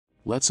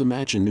Let's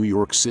imagine New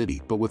York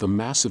City but with a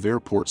massive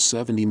airport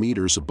 70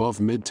 meters above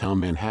Midtown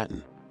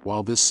Manhattan.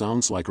 While this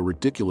sounds like a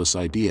ridiculous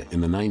idea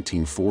in the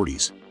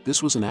 1940s,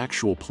 this was an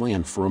actual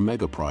plan for a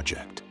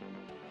megaproject.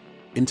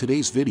 In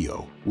today's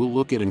video, we'll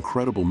look at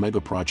incredible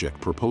megaproject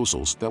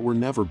proposals that were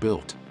never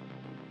built.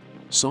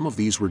 Some of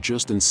these were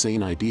just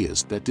insane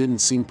ideas that didn't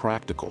seem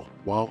practical,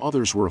 while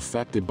others were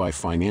affected by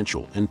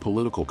financial and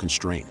political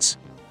constraints.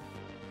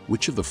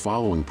 Which of the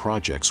following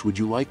projects would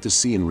you like to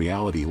see in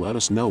reality? Let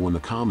us know in the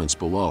comments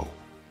below.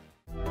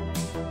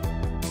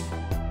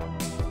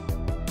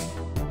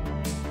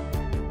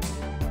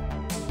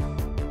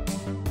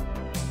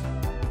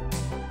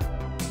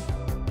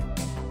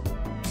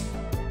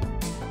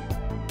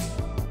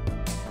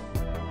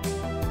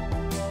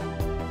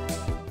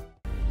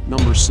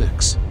 Number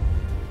 6.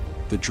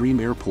 The Dream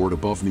Airport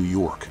above New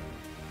York.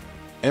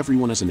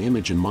 Everyone has an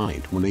image in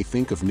mind when they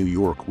think of New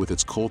York with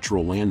its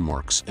cultural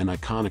landmarks and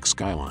iconic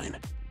skyline.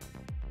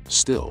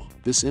 Still,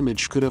 this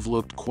image could have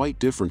looked quite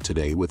different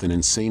today with an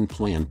insane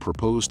plan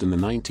proposed in the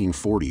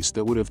 1940s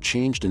that would have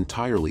changed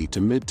entirely to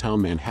Midtown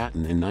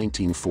Manhattan in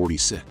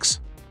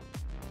 1946.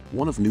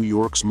 One of New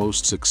York's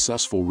most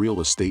successful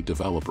real estate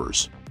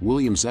developers,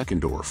 William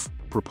Zeckendorf,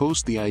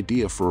 proposed the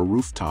idea for a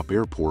rooftop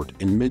airport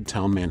in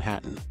Midtown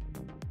Manhattan.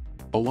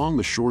 Along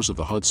the shores of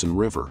the Hudson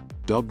River,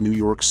 dubbed New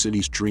York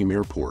City's Dream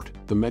Airport,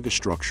 the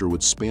megastructure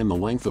would span the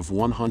length of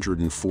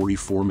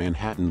 144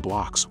 Manhattan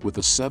blocks with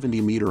a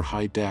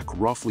 70-meter-high deck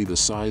roughly the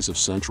size of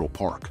Central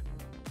Park.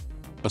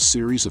 A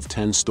series of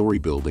 10-story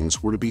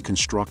buildings were to be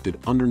constructed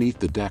underneath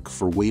the deck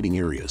for waiting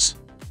areas,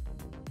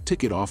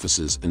 ticket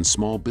offices, and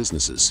small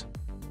businesses.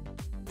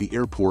 The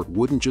airport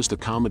wouldn't just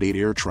accommodate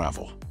air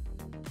travel.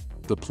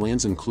 The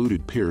plans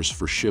included piers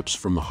for ships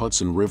from the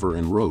Hudson River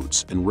and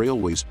roads and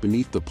railways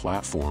beneath the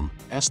platform,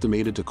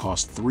 estimated to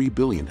cost $3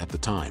 billion at the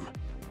time.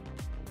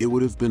 It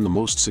would have been the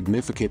most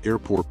significant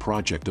airport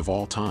project of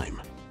all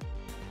time.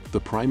 The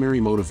primary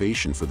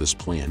motivation for this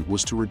plan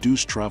was to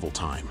reduce travel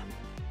time.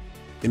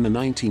 In the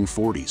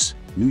 1940s,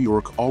 New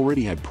York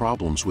already had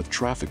problems with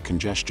traffic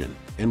congestion,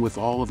 and with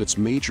all of its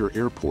major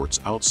airports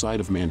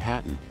outside of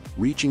Manhattan,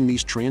 reaching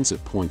these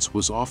transit points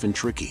was often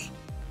tricky.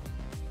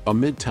 A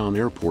Midtown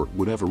airport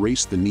would have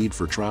erased the need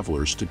for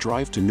travelers to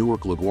drive to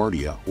Newark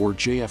LaGuardia or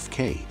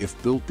JFK.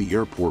 If built, the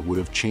airport would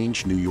have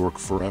changed New York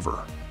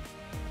forever.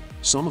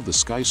 Some of the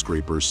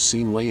skyscrapers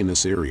seen lay in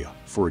this area,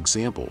 for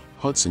example,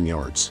 Hudson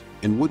Yards,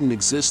 and wouldn't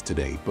exist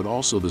today, but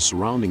also the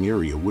surrounding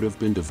area would have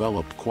been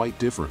developed quite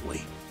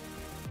differently.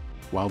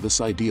 While this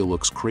idea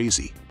looks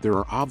crazy, there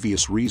are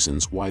obvious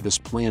reasons why this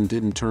plan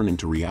didn't turn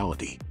into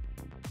reality.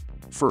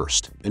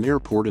 First, an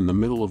airport in the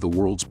middle of the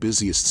world's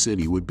busiest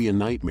city would be a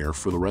nightmare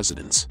for the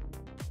residents.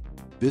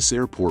 This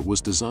airport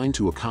was designed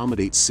to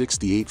accommodate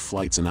 68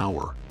 flights an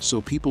hour,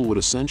 so people would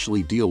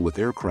essentially deal with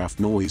aircraft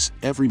noise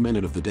every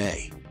minute of the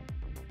day.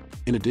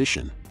 In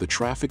addition, the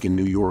traffic in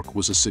New York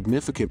was a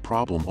significant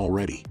problem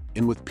already,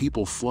 and with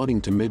people flooding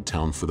to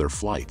Midtown for their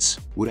flights,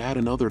 would add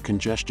another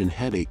congestion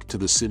headache to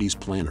the city's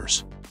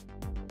planners.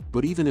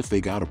 But even if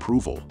they got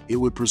approval, it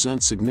would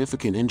present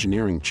significant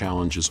engineering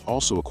challenges,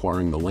 also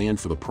acquiring the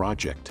land for the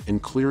project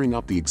and clearing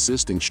up the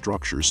existing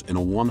structures in a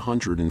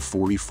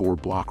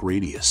 144-block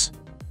radius.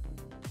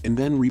 And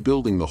then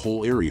rebuilding the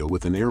whole area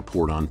with an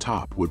airport on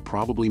top would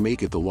probably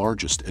make it the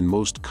largest and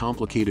most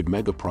complicated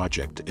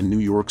megaproject in New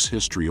York's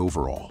history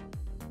overall.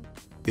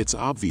 It's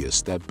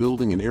obvious that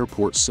building an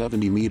airport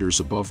 70 meters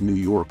above New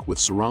York with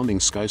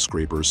surrounding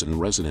skyscrapers and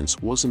residents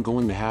wasn't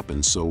going to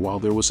happen, so while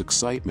there was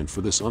excitement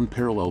for this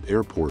unparalleled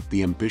airport,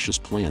 the ambitious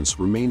plans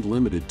remained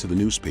limited to the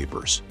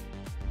newspapers.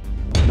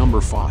 Number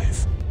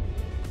 5.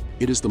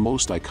 It is the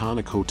most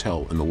iconic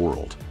hotel in the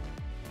world.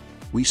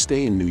 We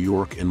stay in New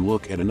York and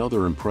look at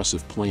another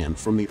impressive plan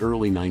from the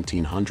early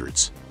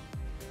 1900s.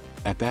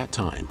 At that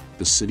time,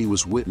 the city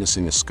was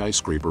witnessing a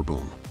skyscraper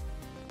boom.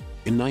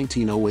 In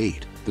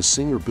 1908, the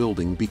Singer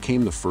Building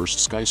became the first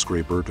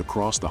skyscraper to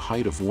cross the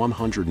height of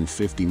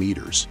 150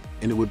 meters,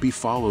 and it would be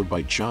followed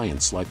by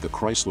giants like the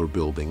Chrysler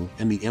Building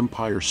and the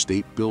Empire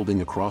State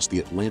Building across the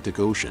Atlantic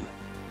Ocean.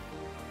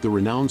 The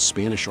renowned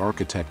Spanish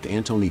architect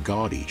Antoni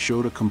Gaudí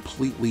showed a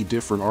completely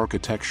different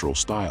architectural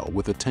style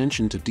with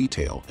attention to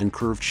detail and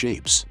curved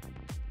shapes.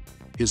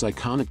 His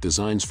iconic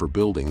designs for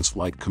buildings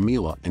like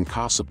Camilla and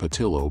Casa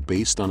Patillo,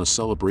 based on a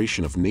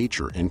celebration of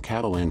nature and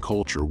Catalan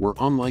culture, were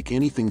unlike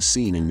anything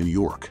seen in New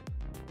York.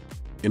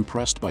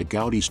 Impressed by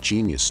Gaudí's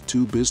genius,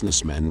 two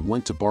businessmen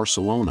went to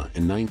Barcelona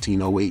in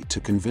 1908 to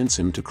convince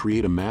him to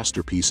create a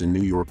masterpiece in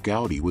New York.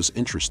 Gaudí was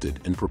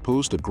interested and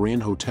proposed a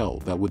grand hotel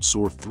that would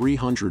soar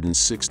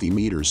 360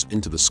 meters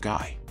into the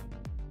sky.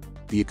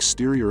 The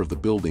exterior of the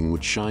building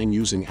would shine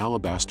using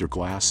alabaster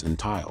glass and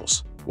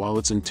tiles, while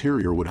its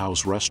interior would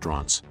house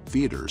restaurants,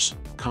 theaters,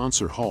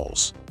 concert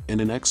halls,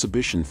 and an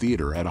exhibition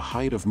theater at a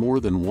height of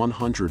more than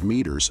 100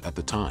 meters at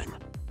the time.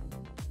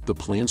 The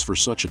plans for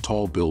such a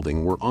tall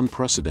building were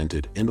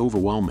unprecedented and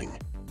overwhelming.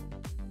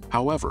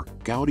 However,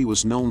 Gaudí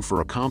was known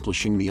for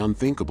accomplishing the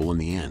unthinkable in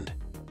the end.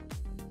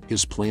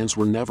 his plans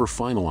were never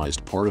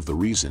finalized. Part of the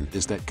reason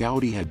is that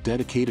Gaudí had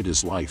dedicated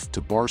his life to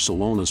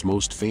Barcelona's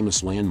most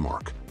famous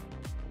landmark,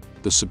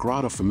 the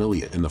Sagrada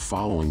Familia. In the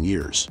following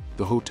years,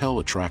 the hotel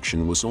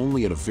attraction was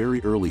only at a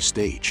very early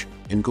stage,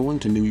 and going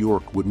to New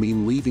York would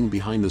mean leaving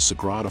behind the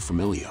Sagrada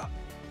Familia,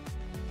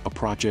 a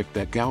project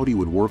that Gaudí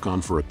would work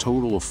on for a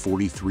total of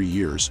 43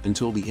 years.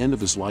 Until the end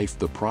of his life,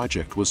 the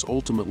project was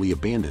ultimately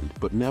abandoned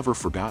but never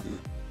forgotten.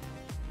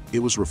 It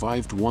was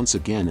revived once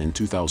again in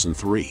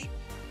 2003.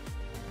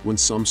 When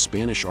some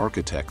Spanish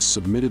architects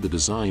submitted the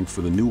design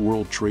for the new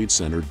World Trade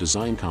Center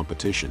design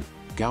competition,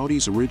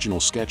 Gaudí's original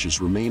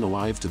sketches remain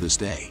alive to this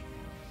day.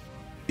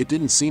 It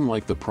didn't seem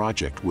like the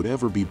project would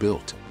ever be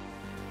built.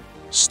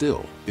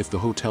 Still, if the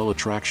hotel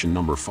attraction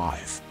number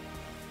 5.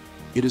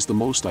 It is the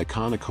most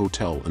iconic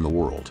hotel in the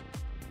world.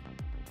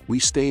 We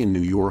stay in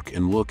New York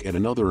and look at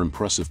another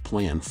impressive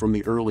plan from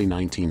the early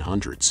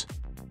 1900s.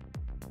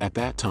 At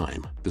that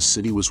time, the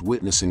city was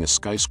witnessing a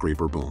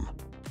skyscraper boom.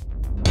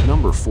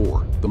 Number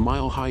 4. The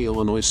mile-high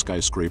Illinois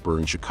skyscraper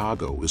in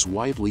Chicago is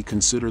widely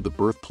considered the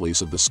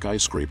birthplace of the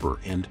skyscraper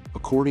and,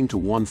 according to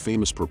one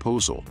famous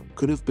proposal,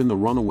 could have been the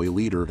runaway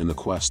leader in the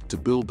quest to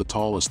build the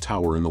tallest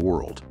tower in the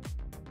world.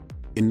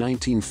 In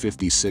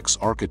 1956,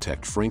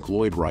 architect Frank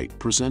Lloyd Wright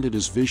presented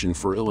his vision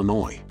for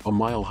Illinois, a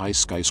mile-high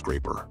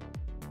skyscraper.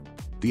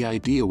 The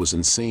idea was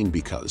insane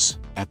because,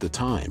 at the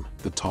time,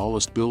 the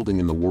tallest building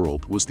in the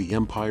world was the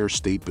Empire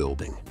State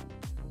Building,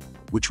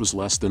 which was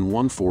less than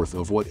 1/4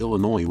 of what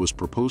Illinois was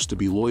proposed to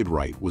be. Lloyd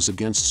Wright was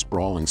against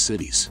sprawling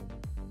cities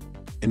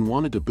and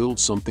wanted to build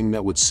something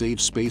that would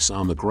save space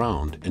on the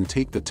ground and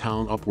take the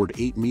town upward.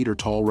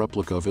 8-meter-tall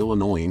replica of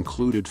Illinois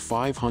included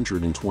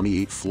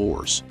 528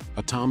 floors,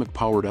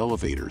 atomic-powered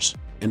elevators,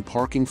 and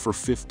parking for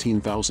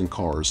 15,000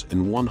 cars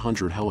and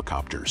 100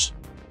 helicopters.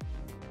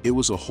 It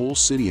was a whole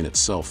city in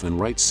itself, and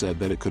Wright said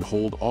that it could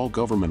hold all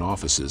government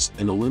offices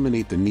and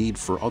eliminate the need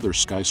for other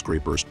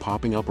skyscrapers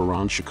popping up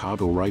around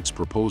Chicago. Wright's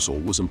proposal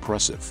was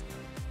impressive.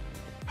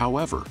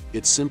 However,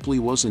 it simply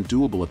wasn't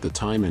doable at the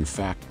time. In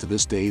fact, to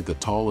this day, the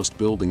tallest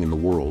building in the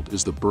world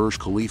is the Burj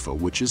Khalifa,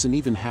 which isn't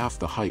even half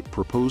the height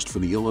proposed for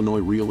the Illinois.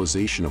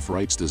 Realization of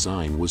Wright's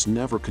design was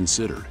never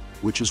considered,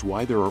 which is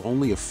why there are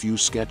only a few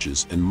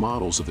sketches and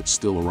models of it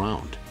still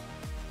around.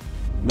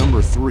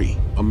 Number 3.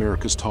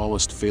 America's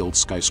tallest failed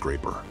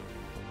skyscraper.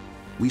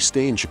 We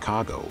stay in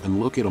Chicago and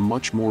look at a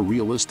much more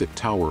realistic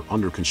tower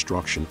under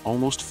construction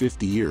almost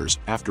 50 years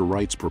after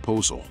Wright's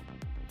proposal.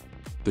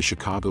 The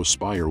Chicago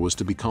Spire was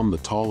to become the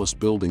tallest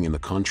building in the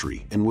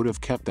country and would have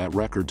kept that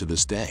record to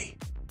this day.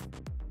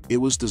 It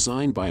was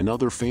designed by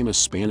another famous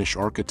Spanish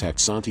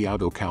architect,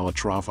 Santiago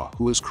Calatrava,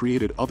 who has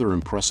created other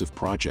impressive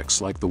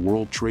projects like the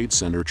World Trade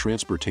Center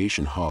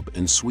Transportation Hub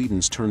and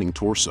Sweden's Turning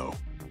Torso.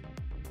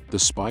 The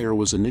spire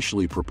was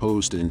initially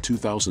proposed in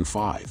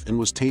 2005 and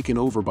was taken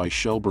over by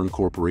Shelburne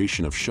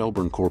Corporation.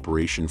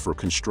 For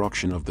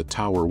construction of the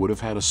tower would have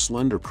had a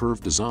slender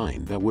curved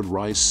design that would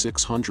rise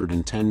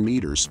 610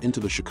 meters into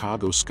the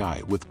Chicago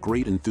sky with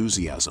great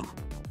enthusiasm.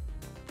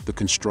 The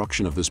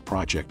construction of this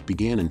project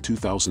began in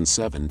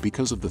 2007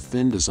 because of the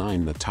thin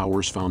design. The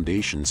tower's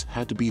foundations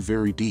had to be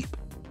very deep.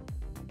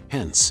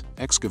 Hence,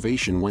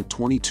 excavation went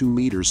 22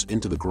 meters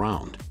into the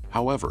ground.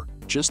 However,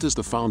 just as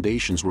the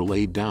foundations were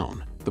laid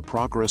down, the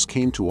progress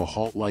came to a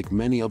halt like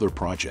many other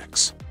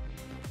projects.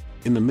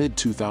 In the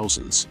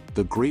mid-2000s,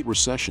 the Great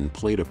Recession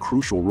played a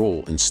crucial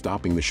role in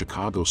stopping the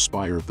Chicago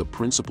Spire. The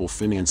principal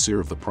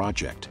financier of the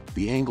project,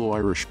 the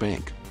Anglo-Irish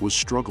Bank, was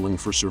struggling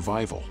for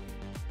survival.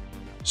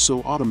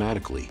 So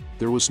automatically,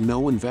 there was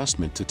no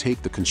investment to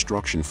take the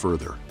construction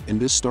further, and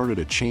this started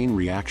a chain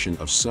reaction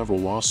of several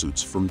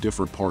lawsuits from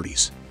different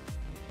parties.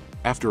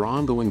 After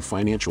ongoing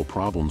financial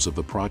problems of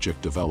the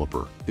project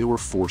developer, they were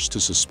forced to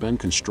suspend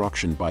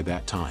construction. By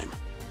that time,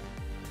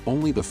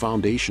 only the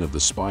foundation of the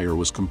spire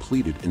was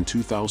completed. In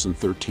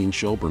 2013,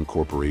 Shelburne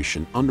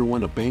Corporation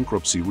underwent a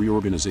bankruptcy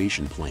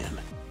reorganization plan.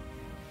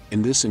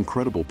 And this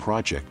incredible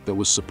project that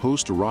was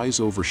supposed to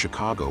rise over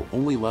Chicago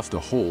only left a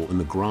hole in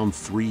the ground.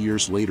 3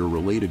 years later,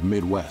 Related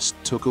Midwest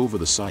took over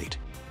the site.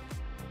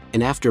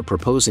 And after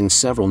proposing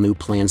several new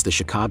plans, the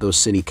Chicago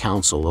City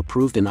Council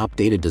approved an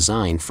updated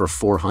design for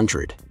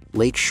 400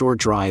 Lake Shore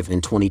Drive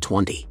in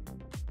 2020.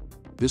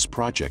 This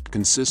project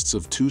consists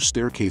of two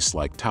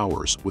staircase-like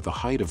towers with a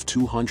height of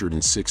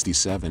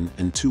 267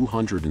 and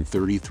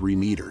 233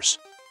 meters.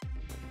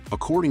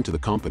 According to the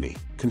company,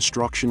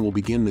 construction will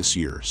begin this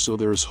year, so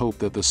there is hope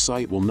that the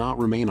site will not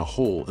remain a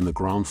hole in the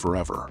ground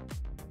forever.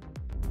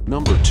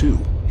 Number 2.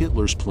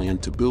 Hitler's plan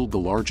to build the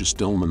largest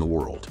dome in the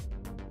world.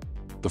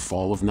 The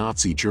fall of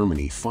Nazi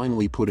Germany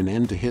finally put an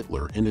end to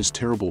Hitler and his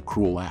terrible,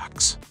 cruel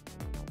acts.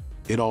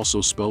 It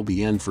also spelled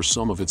the end for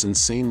some of its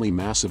insanely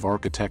massive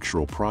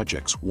architectural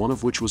projects, one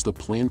of which was the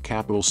planned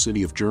capital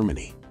city of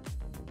Germany.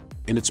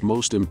 And its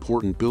most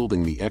important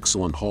building, the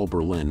excellent Hall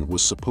Berlin,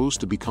 was supposed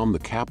to become the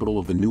capital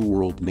of the New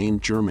World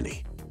named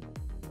Germany.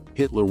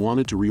 Hitler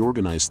wanted to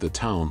reorganize the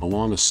town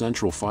along a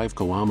central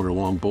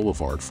 5-kilometer-long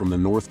boulevard from the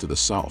north to the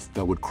south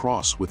that would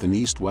cross with an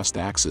east-west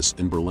axis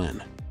in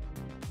Berlin.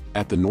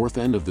 At the north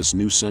end of this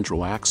new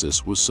central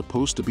axis was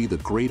supposed to be the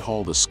Great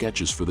Hall. The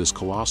sketches for this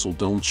colossal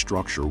domed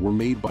structure were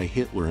made by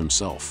Hitler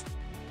himself.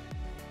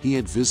 He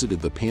had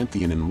visited the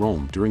Pantheon in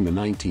Rome during the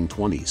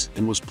 1920s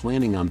and was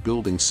planning on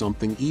building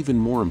something even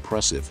more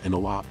impressive and a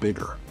lot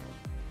bigger.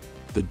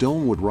 The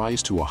dome would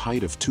rise to a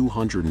height of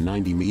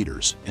 290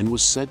 meters and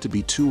was said to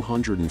be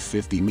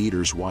 250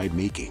 meters wide,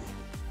 making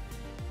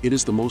it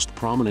is the most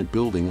prominent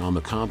building on the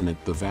continent.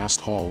 The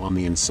vast hall on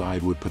the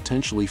inside would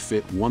potentially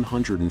fit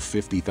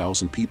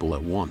 150,000 people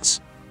at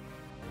once.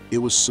 It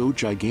was so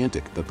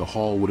gigantic that the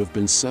hall would have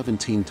been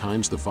 17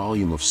 times the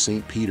volume of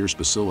St. Peter's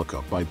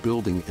Basilica by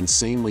building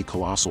insanely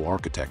colossal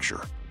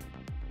architecture.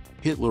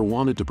 Hitler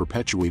wanted to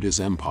perpetuate his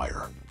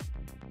empire.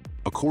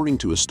 According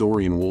to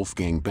historian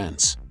Wolfgang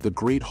Benz, the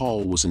Great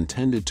Hall was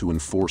intended to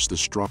enforce the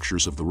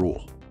structures of the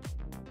rule.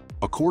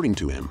 According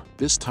to him,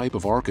 this type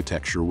of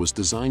architecture was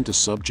designed to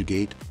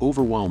subjugate,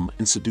 overwhelm,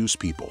 and seduce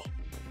people.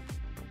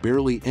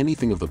 Barely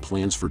anything of the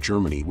plans for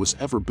Germany was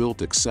ever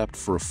built except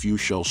for a few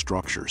shell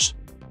structures.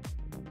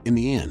 In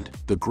the end,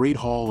 the Great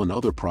Hall and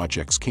other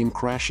projects came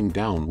crashing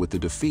down with the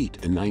defeat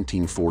in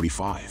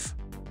 1945.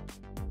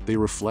 They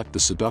reflect the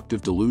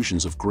seductive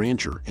delusions of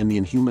grandeur and the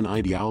inhuman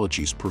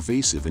ideologies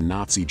pervasive in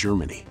Nazi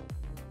Germany.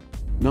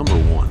 Number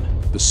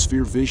 1. The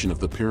Sphere Vision of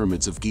the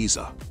Pyramids of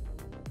Giza.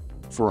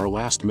 For our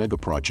last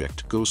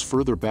megaproject goes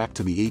further back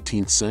to the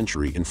 18th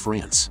century in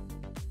France.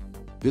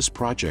 This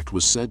project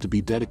was said to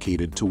be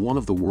dedicated to one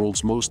of the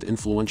world's most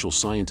influential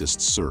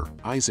scientists, Sir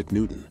Isaac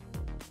Newton.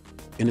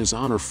 In his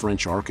honor,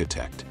 French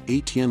architect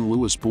Étienne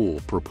Louis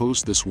Boulle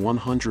proposed this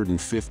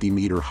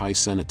 150-meter-high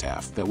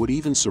cenotaph that would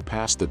even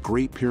surpass the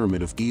Great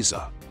Pyramid of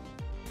Giza.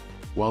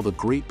 While the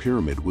Great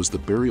Pyramid was the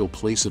burial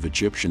place of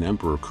Egyptian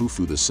Emperor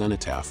Khufu, the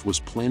cenotaph was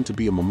planned to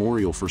be a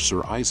memorial for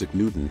Sir Isaac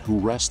Newton, who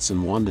rests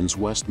in London's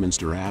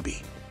Westminster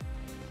Abbey.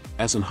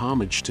 As an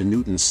homage to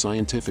Newton's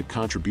scientific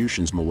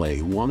contributions,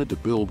 Millet wanted to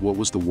build what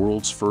was the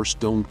world's first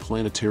domed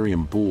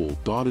planetarium. Boulle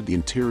dotted the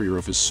interior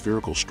of his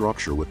spherical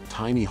structure with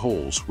tiny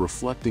holes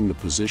reflecting the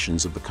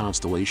positions of the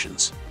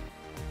constellations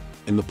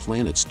and the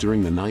planets.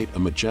 During the night, a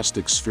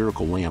majestic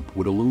spherical lamp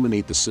would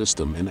illuminate the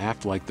system and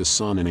act like the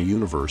sun in a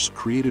universe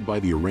created by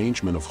the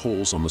arrangement of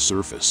holes on the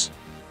surface.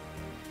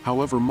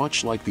 However,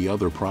 much like the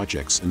other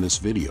projects in this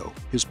video,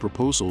 his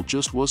proposal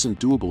just wasn't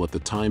doable at the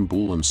time.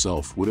 Boulle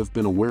himself would have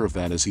been aware of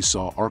that, as he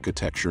saw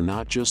architecture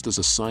not just as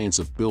a science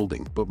of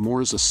building but more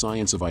as a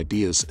science of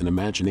ideas and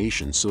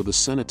imagination, so the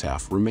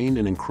cenotaph remained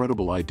an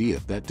incredible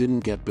idea that didn't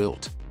get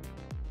built.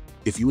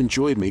 If you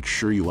enjoyed, make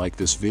sure you like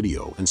this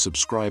video and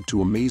subscribe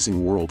to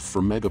Amazing World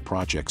for mega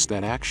projects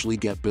that actually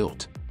get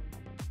built.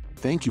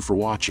 Thank you for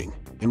watching,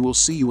 and we'll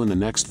see you in the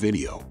next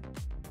video.